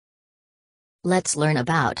Let's learn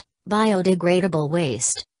about biodegradable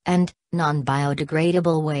waste and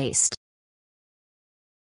non-biodegradable waste.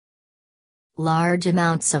 Large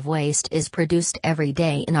amounts of waste is produced every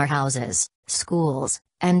day in our houses, schools,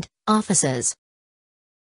 and offices.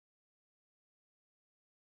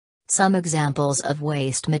 Some examples of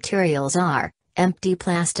waste materials are empty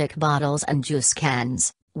plastic bottles and juice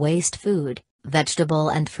cans, waste food, vegetable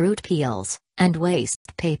and fruit peels, and waste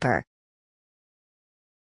paper.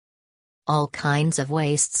 All kinds of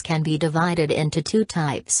wastes can be divided into two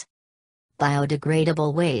types: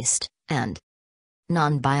 biodegradable waste and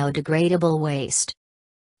non-biodegradable waste.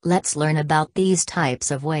 Let's learn about these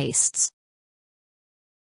types of wastes.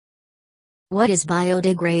 What is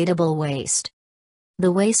biodegradable waste?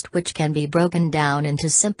 The waste which can be broken down into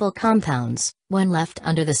simple compounds, when left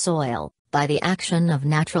under the soil, by the action of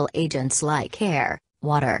natural agents like air,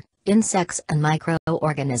 water, insects and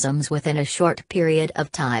microorganisms within a short period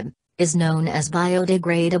of time, is known as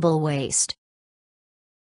biodegradable waste.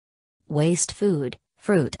 Waste food,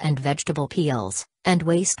 fruit and vegetable peels, and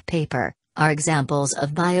waste paper, are examples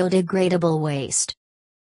of biodegradable waste.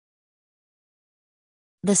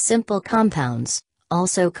 The simple compounds,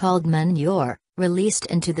 also called manure, released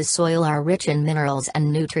into the soil are rich in minerals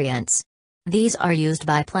and nutrients. These are used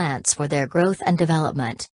by plants for their growth and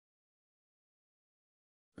development.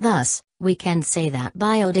 Thus, we can say that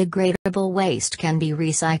biodegradable waste can be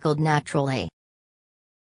recycled naturally.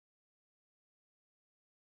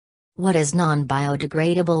 What is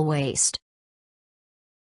non-biodegradable waste?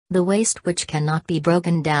 The waste which cannot be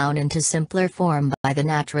broken down into simpler form by the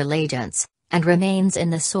natural agents, and remains in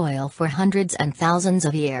the soil for hundreds and thousands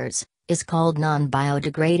of years, is called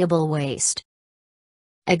non-biodegradable waste.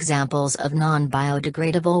 Examples of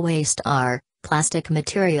non-biodegradable waste are plastic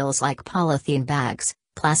materials like polythene bags,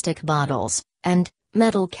 plastic bottles, and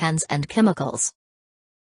metal cans and chemicals.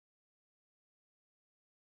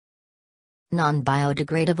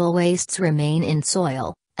 Non-biodegradable wastes remain in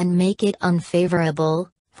soil, and make it unfavorable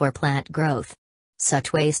for plant growth.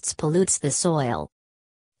 Such wastes pollutes the soil.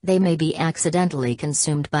 They may be accidentally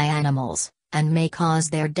consumed by animals, and may cause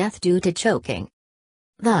their death due to choking.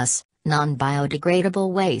 Thus,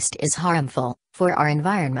 non-biodegradable waste is harmful for our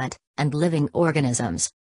environment and living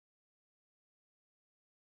organisms.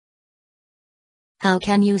 How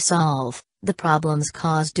can you solve the problems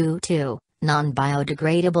caused due to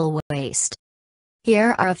non-biodegradable waste?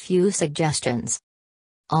 Here are a few suggestions.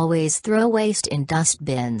 Always throw waste in dust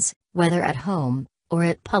bins, whether at home or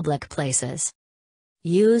at public places.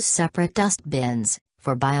 Use separate dust bins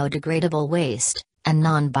for biodegradable waste and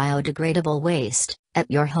non-biodegradable waste at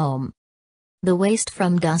your home. The waste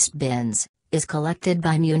from dust bins is collected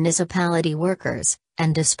by municipality workers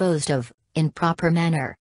and disposed of in proper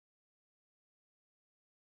manner.